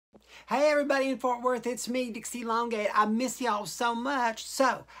Hey everybody in Fort Worth, it's me, Dixie Longate. I miss y'all so much.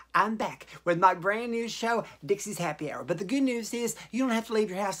 So, I'm back with my brand new show, Dixie's Happy Hour. But the good news is, you don't have to leave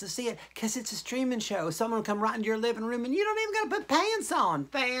your house to see it, because it's a streaming show. Someone will come right into your living room and you don't even got to put pants on.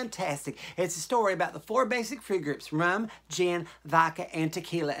 Fantastic. It's a story about the 4 basic fruit groups: rum, gin, vodka, and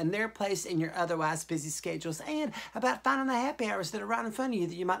tequila, and their place in your otherwise busy schedules, and about finding the happy hours that are right in front of you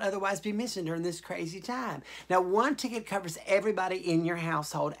that you might otherwise be missing during this crazy time. Now, one ticket covers everybody in your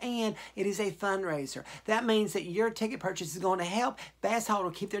household, and it is a fundraiser. That means that your ticket purchase is going to help Bass Hall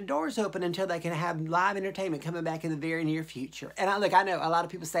to keep their doors open until they can have live entertainment coming back in the very near future. And I know a lot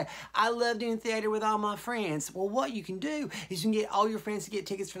of people say, I love doing theater with all my friends. Well, what you can do is you can get all your friends to get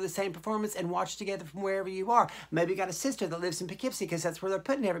tickets for the same performance and watch together from wherever you are. Maybe you got a sister that lives in Poughkeepsie because that's where they're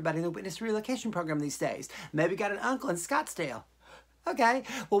putting everybody in the witness relocation program these days. Maybe you got an uncle in Scottsdale. Okay,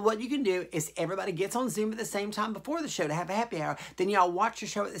 well, what you can do is everybody gets on Zoom at the same time before the show to have a happy hour. Then y'all watch your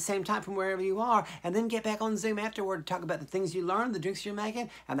show at the same time from wherever you are, and then get back on Zoom afterward to talk about the things you learned, the drinks you're making,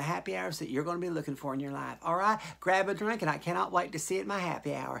 and the happy hours that you're going to be looking for in your life. All right, grab a drink, and I cannot wait to see it in my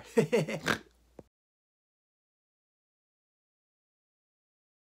happy hour.